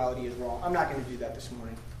homosexuality is wrong. I'm not going to do that this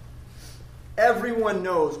morning. Everyone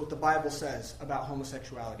knows what the Bible says about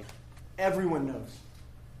homosexuality. Everyone knows.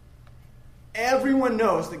 Everyone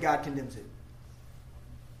knows that God condemns it.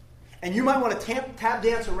 And you might want to tap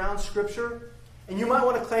dance around Scripture, and you might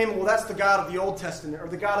want to claim, well, that's the God of the Old Testament or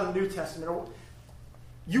the God of the New Testament.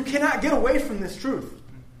 You cannot get away from this truth.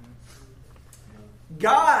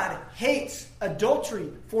 God hates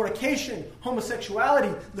adultery, fornication,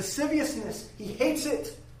 homosexuality, lasciviousness. He hates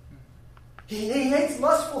it. He hates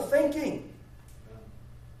lustful thinking.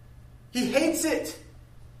 He hates it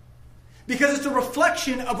because it's a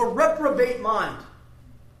reflection of a reprobate mind.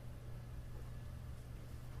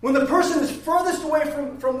 When the person is furthest away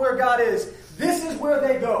from where God is, this is where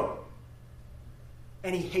they go.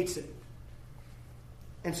 And he hates it.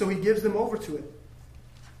 And so he gives them over to it.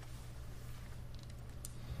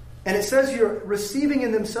 And it says here, receiving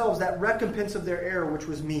in themselves that recompense of their error which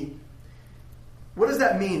was meet. What does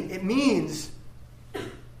that mean? It means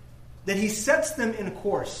that he sets them in a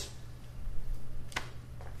course,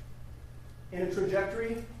 in a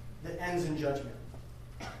trajectory that ends in judgment.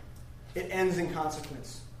 It ends in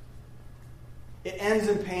consequence. It ends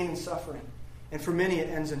in pain and suffering. And for many, it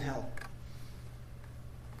ends in hell.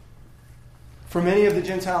 For many of the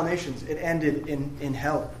Gentile nations, it ended in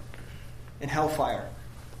hell, in hellfire.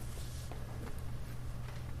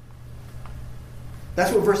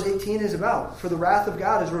 That's what verse 18 is about. For the wrath of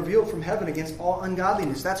God is revealed from heaven against all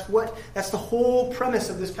ungodliness. That's the whole premise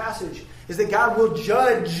of this passage, is that God will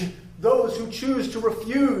judge those who choose to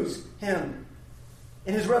refuse Him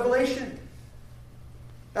in His revelation.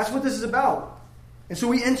 That's what this is about. And so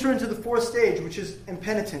we enter into the fourth stage, which is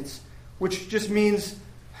impenitence, which just means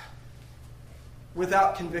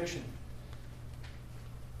without conviction.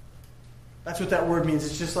 That's what that word means.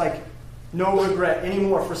 It's just like no regret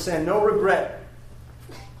anymore for sin, no regret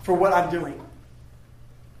for what I'm doing.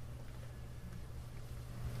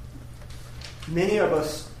 Many of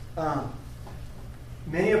us know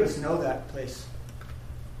that place.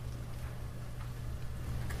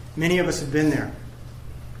 Many of us have been there,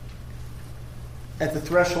 at the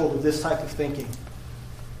threshold of this type of thinking,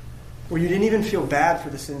 where you didn't even feel bad for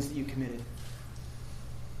the sins that you committed.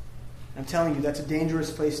 I'm telling you, that's a dangerous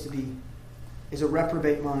place to be, is a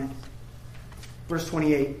reprobate mind. Verse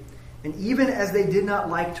 28, and even as they did not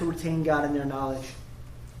like to retain God in their knowledge,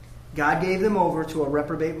 God gave them over to a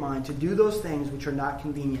reprobate mind to do those things which are not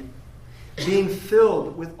convenient, being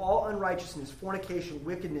filled with all unrighteousness, fornication,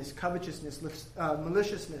 wickedness, covetousness,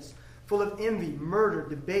 maliciousness, full of envy, murder,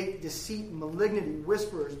 debate, deceit, malignity,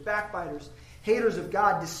 whisperers, backbiters, haters of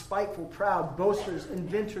God, despiteful, proud, boasters,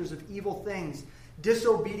 inventors of evil things,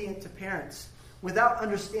 disobedient to parents, without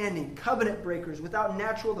understanding, covenant breakers, without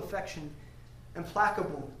natural affection,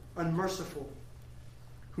 implacable, unmerciful,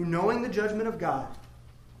 who knowing the judgment of God,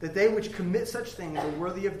 that they which commit such things are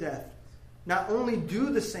worthy of death, not only do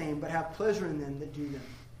the same, but have pleasure in them that do them.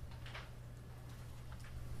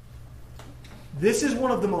 This is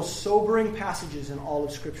one of the most sobering passages in all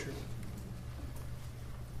of Scripture.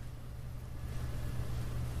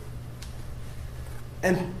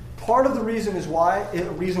 And part of the reason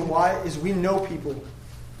why is we know people.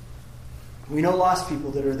 We know lost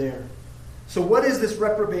people that are there. So what is this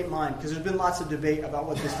reprobate mind? Because there's been lots of debate about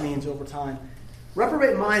what this means over time.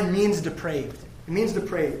 Reprobate mind means depraved. It means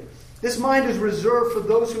depraved. This mind is reserved for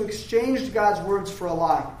those who exchanged God's words for a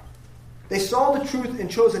lie. They saw the truth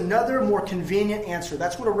and chose another, more convenient answer.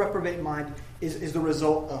 That's what a reprobate mind is the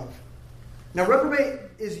result of. Now, reprobate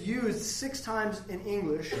is used 6 times in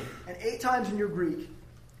English and 8 times in your Greek.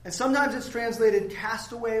 And sometimes it's translated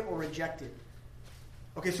castaway or rejected.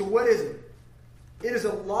 Okay, so what is it? It is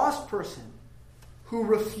a lost person who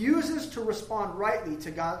refuses to respond rightly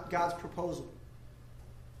to God's proposal.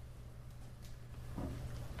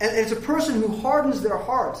 And it's a person who hardens their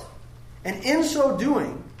heart. And in so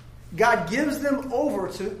doing, God gives them over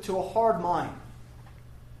to a hard mind.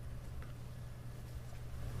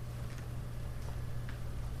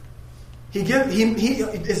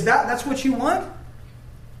 That's what you want?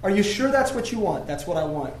 Are you sure that's what you want? That's what I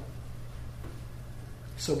want.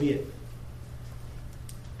 So be it.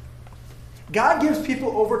 God gives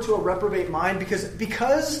people over to a reprobate mind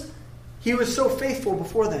because He was so faithful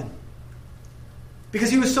before then. Because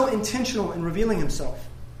He was so intentional in revealing Himself.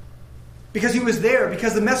 Because He was there.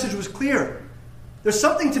 Because the message was clear. There's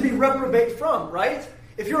something to be reprobate from, right?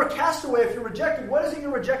 If you're a castaway, if you're rejected, what is it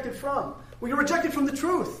you're rejected from? Well, you're rejected from the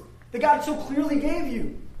truth that God so clearly gave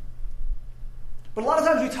you. But a lot of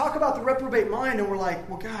times we talk about the reprobate mind and we're like,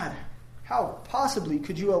 well, God, how possibly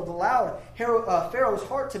could you have allowed Pharaoh's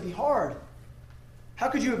heart to be hard? How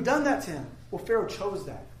could you have done that to him? Well, Pharaoh chose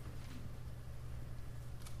that.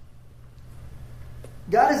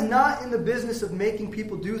 God is not in the business of making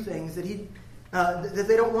people do things that that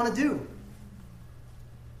they don't want to do.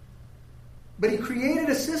 But He created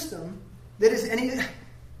a system that is...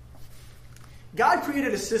 God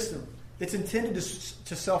created a system that's intended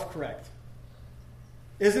to self-correct.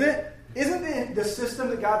 Isn't it? Isn't the system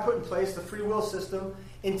that God put in place, the free will system,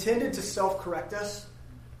 intended to self-correct us?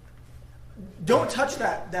 Don't touch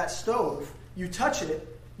that stove. You touch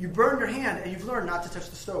it, you burn your hand, and you've learned not to touch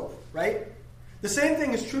the stove, right? The same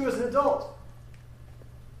thing is true as an adult.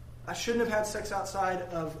 I shouldn't have had sex outside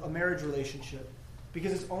of a marriage relationship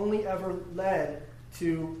because it's only ever led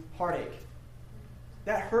to heartache.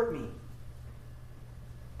 That hurt me.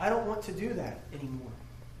 I don't want to do that anymore.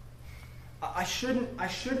 I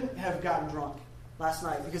shouldn't have gotten drunk last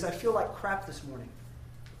night because I feel like crap this morning.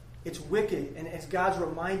 It's wicked, and it's God's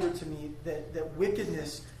reminder to me that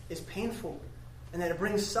wickedness is painful and that it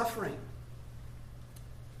brings suffering.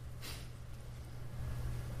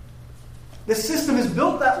 The system is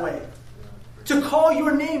built that way, to call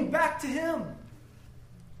your name back to Him.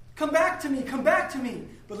 Come back to me, come back to me.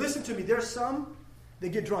 But listen to me, there are some that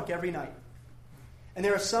get drunk every night. And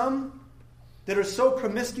there are some that are so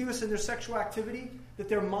promiscuous in their sexual activity that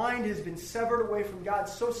their mind has been severed away from God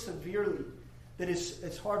so severely that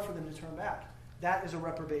it's hard for them to turn back. That is a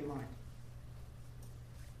reprobate mind.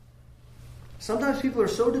 Sometimes people are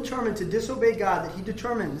so determined to disobey God that he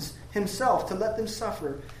determines himself to let them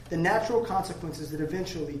suffer the natural consequences that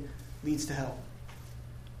eventually leads to hell.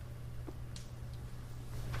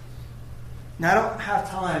 Now, I don't have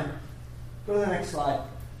time. Go to the next slide.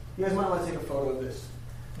 You guys might want to take a photo of this.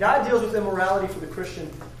 God deals with immorality for the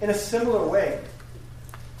Christian in a similar way,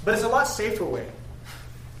 but it's a lot safer way.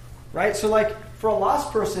 Right? So, like, for a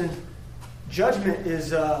lost person, judgment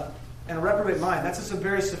is, and a reprobate mind, that's just a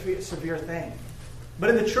very severe thing. But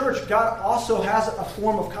in the church, God also has a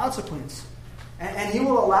form of consequence. And he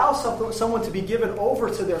will allow someone to be given over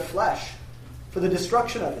to their flesh for the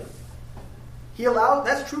destruction of it.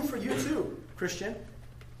 That's true for you too, Christian.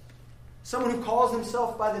 Someone who calls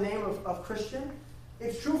himself by the name of Christian,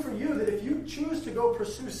 it's true for you that if you choose to go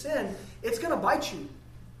pursue sin, it's going to bite you.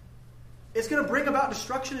 It's going to bring about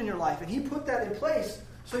destruction in your life. And he put that in place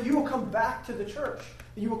so you will come back to the church.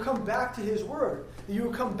 You will come back to his word. You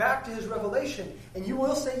will come back to his revelation. And you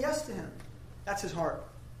will say yes to him. That's his heart.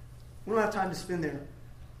 We don't have time to spin there.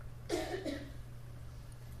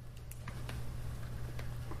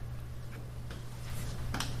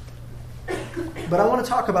 But I want to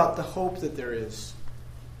talk about the hope that there is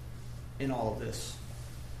in all of this.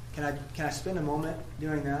 Can I spend a moment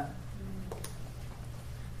doing that?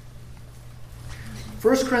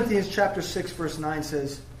 1 Corinthians chapter 6, verse 9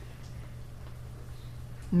 says,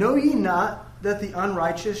 "Know ye not that the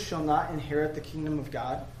unrighteous shall not inherit the kingdom of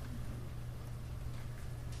God?"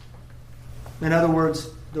 In other words,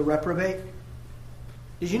 the reprobate.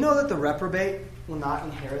 Did you know that the reprobate will not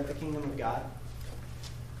inherit the kingdom of God?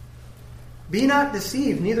 "Be not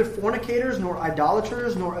deceived, neither fornicators, nor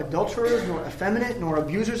idolaters, nor adulterers, nor effeminate, nor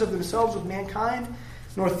abusers of themselves with mankind,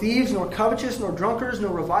 nor thieves, nor covetous, nor drunkards,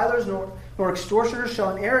 nor revilers, nor extortioners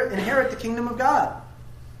shall inherit the kingdom of God."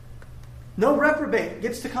 No reprobate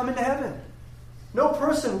gets to come into heaven. No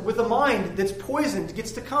person with a mind that's poisoned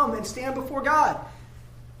gets to come and stand before God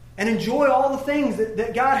and enjoy all the things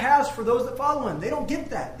that God has for those that follow him. They don't get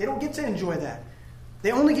that. They don't get to enjoy that.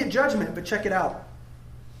 They only get judgment. But check it out.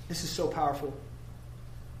 This is so powerful.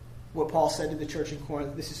 What Paul said to the church in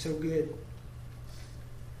Corinth. This is so good.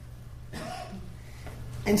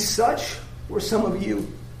 "And such were some of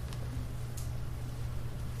you.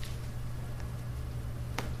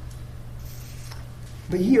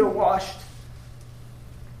 But ye are washed.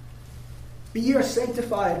 But ye are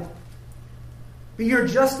sanctified. But ye are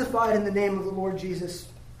justified in the name of the Lord Jesus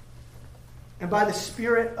and by the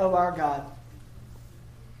Spirit of our God."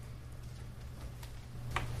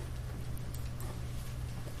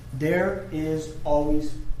 There is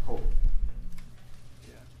always hope.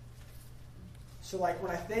 Yeah. So, like,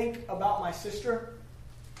 when I think about my sister,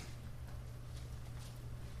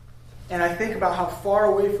 and I think about how far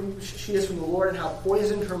away she is from the Lord and how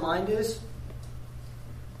poisoned her mind is,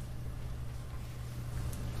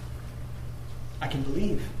 I can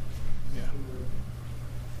believe. Yeah.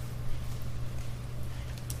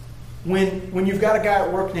 When you've got a guy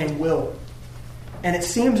at work named Will, and it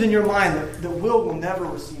seems in your mind that Will will never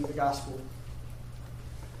receive the gospel.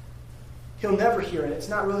 He'll never hear it. It's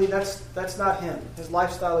not really, that's not him. His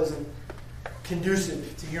lifestyle isn't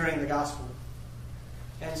conducive to hearing the gospel.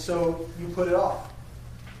 And so you put it off.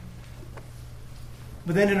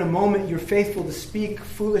 But then in a moment you're faithful to speak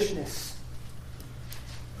foolishness.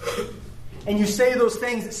 And you say those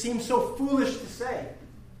things that seem so foolish to say.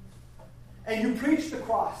 And you preach the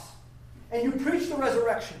cross. And you preach the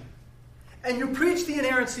resurrection. And you preach the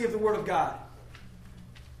inerrancy of the Word of God.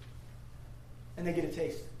 And they get a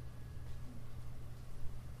taste.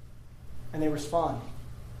 And they respond.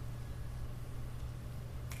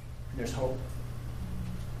 And there's hope.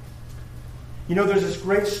 You know, there's this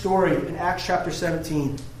great story in Acts chapter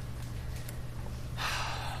 17.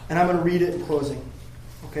 And I'm going to read it in closing.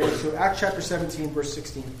 Okay, so Acts chapter 17, verse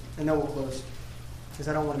 16. And then we'll close. Because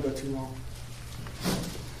I don't want to go too long.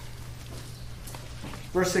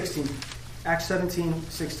 Verse 16. Acts 17,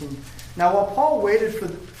 16. "Now while Paul waited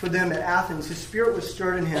for them at Athens, his spirit was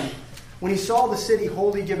stirred in him when he saw the city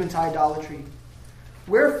wholly given to idolatry.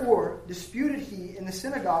 Wherefore disputed he in the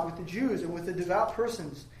synagogue with the Jews and with the devout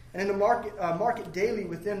persons, and in the market daily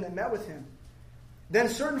with them that met with him. Then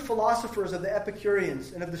certain philosophers of the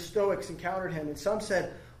Epicureans and of the Stoics encountered him, and some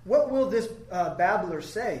said, What will this babbler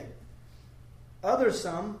say? Others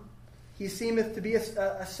some, he seemeth to be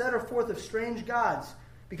a setter forth of strange gods,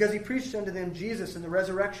 because he preached unto them Jesus and the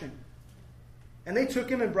resurrection. And they took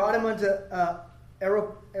him and brought him unto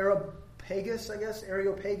Areopagus,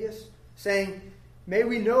 saying, May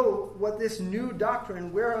we know what this new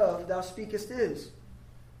doctrine whereof thou speakest is.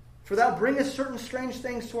 For thou bringest certain strange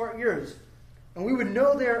things to our ears, and we would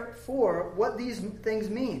know therefore what these things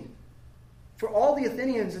mean. For all the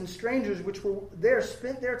Athenians and strangers which were there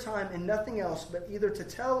spent their time in nothing else but either to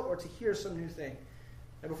tell or to hear some new thing.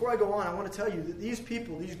 Now before I go on, I want to tell you that these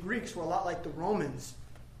people, these Greeks, were a lot like the Romans.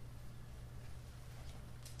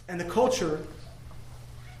 And the culture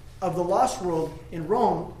of the lost world in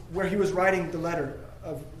Rome, where he was writing the letter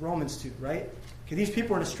of Romans to, right? Okay, these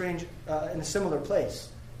people are in a similar place.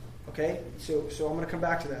 Okay, so I'm going to come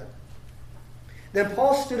back to that. Then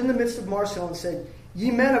Paul stood in the midst of Mars Hill and said, Ye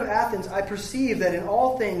men of Athens, I perceive that in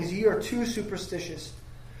all things ye are too superstitious.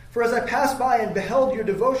 For as I passed by and beheld your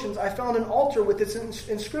devotions, I found an altar with its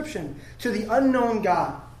inscription, To the unknown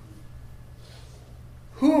God,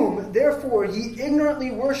 whom therefore ye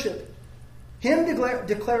ignorantly worship. Him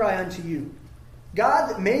declare I unto you, God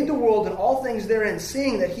that made the world and all things therein,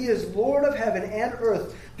 seeing that he is Lord of heaven and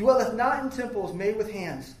earth, dwelleth not in temples made with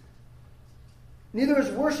hands, neither is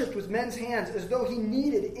worshipped with men's hands, as though he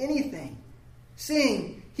needed anything,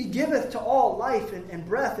 seeing he giveth to all life and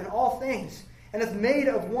breath and all things, and hath made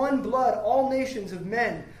of one blood all nations of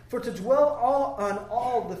men, for to dwell on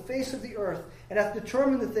all the face of the earth, and hath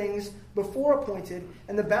determined the things before appointed,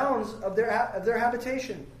 and the bounds of their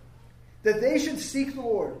habitation, that they should seek the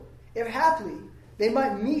Lord, if haply they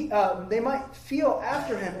might feel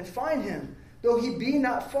after him and find him, though he be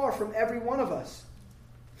not far from every one of us.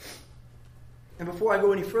 And before I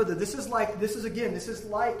go any further, this is like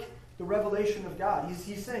the revelation of God.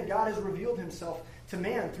 He's saying God has revealed himself to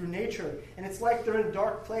man through nature. And it's like they're in a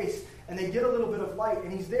dark place and they get a little bit of light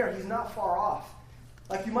and he's there. He's not far off.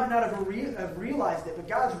 Like you might not have realized it, but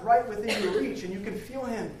God's right within your reach and you can feel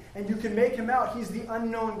him and you can make him out. He's the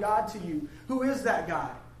unknown God to you. Who is that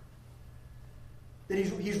God? That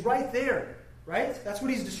he's right there, right? That's what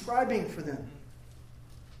he's describing for them.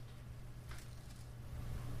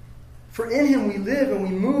 For in him we live and we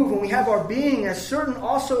move and we have our being, as certain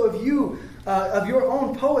also of you, of your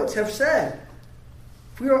own poets have said.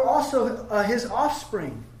 We are also his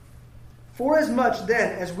offspring. Forasmuch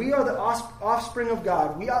then as we are the offspring of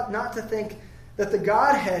God, we ought not to think that the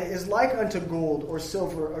Godhead is like unto gold or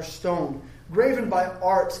silver or stone, graven by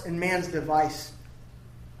art and man's device.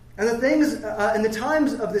 And the things in the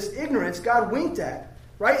times of this ignorance God winked at.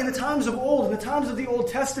 Right? In the times of old, in the times of the Old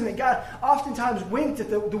Testament, God oftentimes winked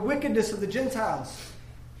at the wickedness of the Gentiles.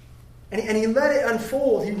 And he let it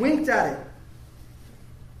unfold. He winked at it.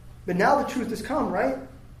 But now the truth has come, right?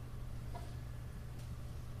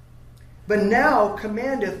 But now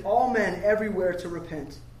commandeth all men everywhere to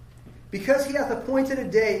repent, because he hath appointed a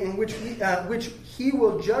day in which he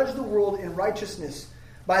will judge the world in righteousness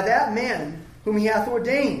by that man whom he hath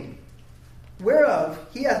ordained, whereof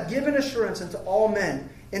he hath given assurance unto all men,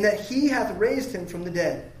 in that he hath raised him from the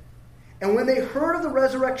dead. And when they heard of the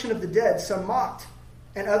resurrection of the dead, some mocked,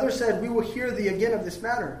 and others said, We will hear thee again of this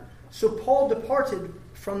matter. So Paul departed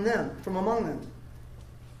from among them.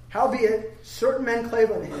 Howbeit, certain men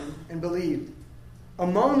clave unto him, and believed,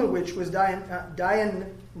 among the which was Dionysius,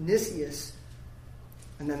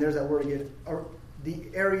 and then there's that word again, the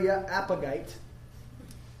Areopagite,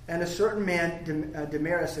 and a certain man,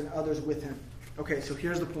 Damaris, and others with him. Okay, so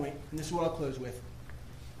here's the point, and this is what I'll close with.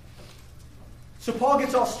 So Paul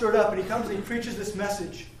gets all stirred up, and he comes and he preaches this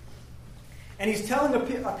message. And he's telling a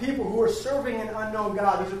people who are serving an unknown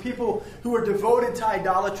God. These are people who are devoted to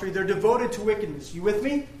idolatry. They're devoted to wickedness. You with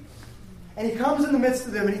me? And he comes in the midst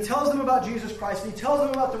of them, and he tells them about Jesus Christ, and he tells them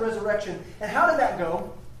about the resurrection. And how did that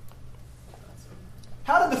go?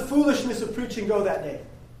 How did the foolishness of preaching go that day?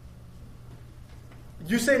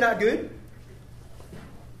 You say not good?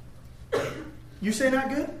 You say not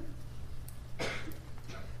good?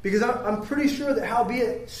 Because I'm pretty sure that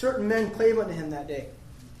howbeit certain men clave unto him that day.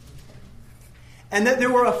 And that there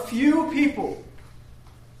were a few people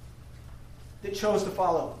that chose to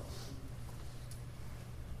follow.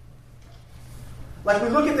 Like we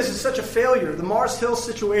look at this as such a failure. The Mars Hill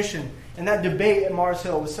situation and that debate at Mars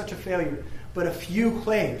Hill was such a failure. But a few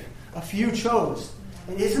clave. A few chose.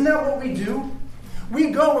 And isn't that what we do? We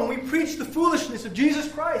go and we preach the foolishness of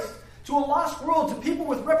Jesus Christ to a lost world, to people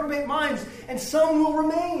with reprobate minds, and some will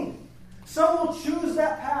remain. Some will choose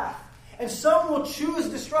that path, and some will choose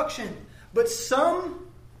destruction. But some,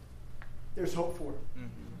 there's hope for. Mm-hmm.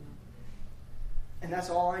 And that's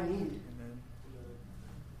all I need. Amen.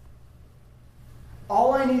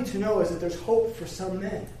 All I need to know is that there's hope for some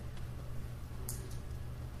men.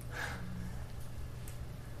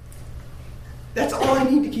 That's all I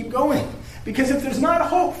need to keep going. Because if there's not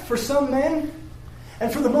hope for some men,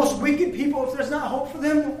 and for the most wicked people, if there's not hope for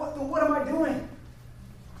them, then what am I doing?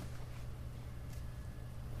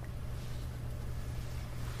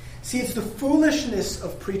 See, it's the foolishness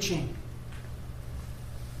of preaching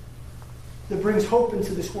that brings hope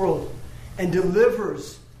into this world. and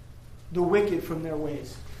delivers the wicked from their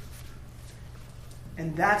ways.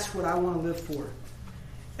 And that's what I want to live for.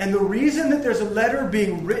 And the reason that there's a letter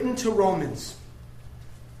being written to Romans,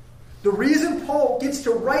 the reason Paul gets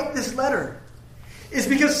to write this letter, is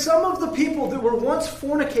because some of the people that were once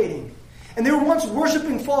fornicating, and they were once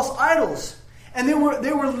worshiping false idols, and they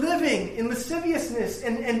were living in lasciviousness,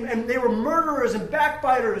 and they were murderers and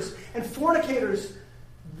backbiters and fornicators,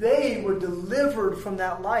 they were delivered from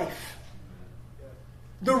that life.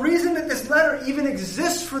 The reason that this letter even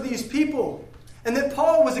exists for these people, and that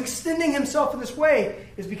Paul was extending himself in this way,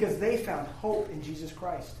 is because they found hope in Jesus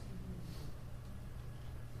Christ.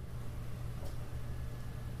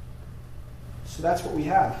 So that's what we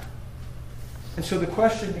have. And so the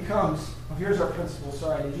question becomes, here's our principle.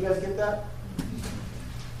 Sorry, did you guys get that?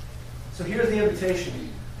 So here's the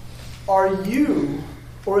invitation. Are you,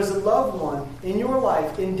 or is a loved one in your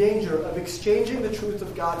life, in danger of exchanging the truth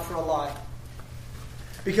of God for a lie?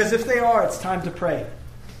 Because if they are, it's time to pray.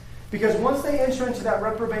 Because once they enter into that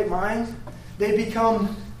reprobate mind, they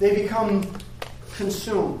become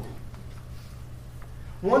consumed.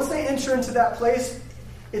 Once they enter into that place,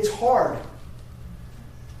 it's hard.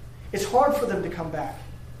 It's hard for them to come back.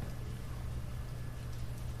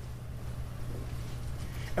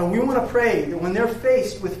 And we want to pray that when they're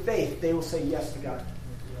faced with faith, they will say yes to God.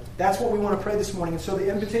 That's what we want to pray this morning. And so the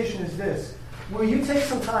invitation is this. Will you take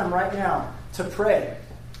some time right now to pray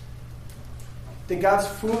that God's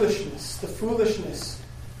foolishness, the foolishness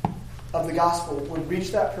of the gospel, would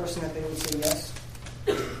reach that person, that they would say yes?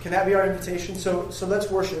 Can that be our invitation? So let's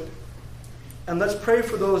worship. And let's pray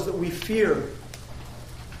for those that we fear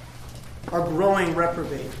are growing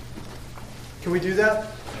reprobate. Can we do that?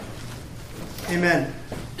 Amen.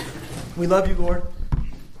 We love you, Lord.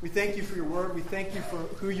 We thank you for your word. We thank you for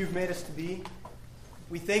who you've made us to be.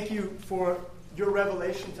 We thank you for your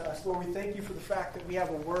revelation to us, Lord. We thank you for the fact that we have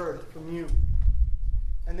a word from you,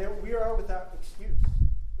 and that we are without excuse.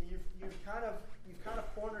 That you've kind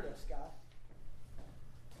of cornered us, God.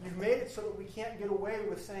 You've made it so that we can't get away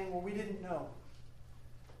with saying, well, we didn't know.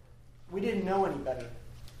 We didn't know any better.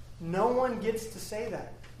 No one gets to say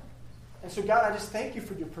that. And so, God, I just thank you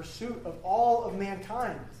for your pursuit of all of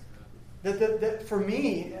mankind. That for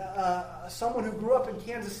me, someone who grew up in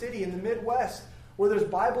Kansas City in the Midwest, where there's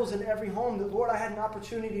Bibles in every home, that, Lord, I had an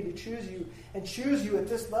opportunity to choose you and choose you at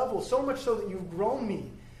this level, so much so that you've grown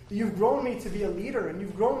me. That you've grown me to be a leader, and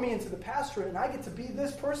you've grown me into the pastorate, and I get to be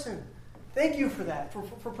this person. Thank you for that,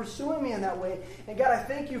 for pursuing me in that way. And God, I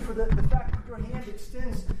thank you for the fact that your hand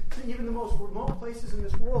extends to even the most remote places in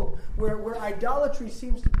this world where idolatry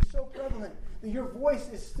seems to be so prevalent, that your voice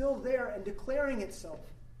is still there and declaring itself.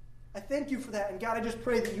 I thank you for that. And God, I just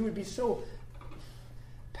pray that you would be so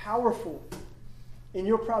powerful in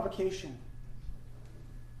your provocation,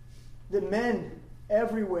 that men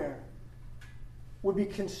everywhere would be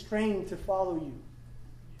constrained to follow you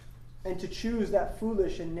and to choose that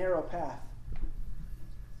foolish and narrow path.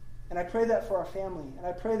 And I pray that for our family, and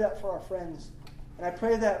I pray that for our friends, and I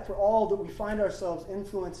pray that for all that we find ourselves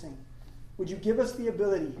influencing. Would you give us the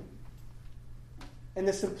ability and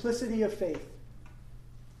the simplicity of faith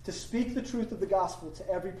to speak the truth of the gospel to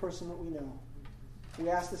every person that we know? We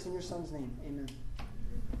ask this in your Son's name. Amen.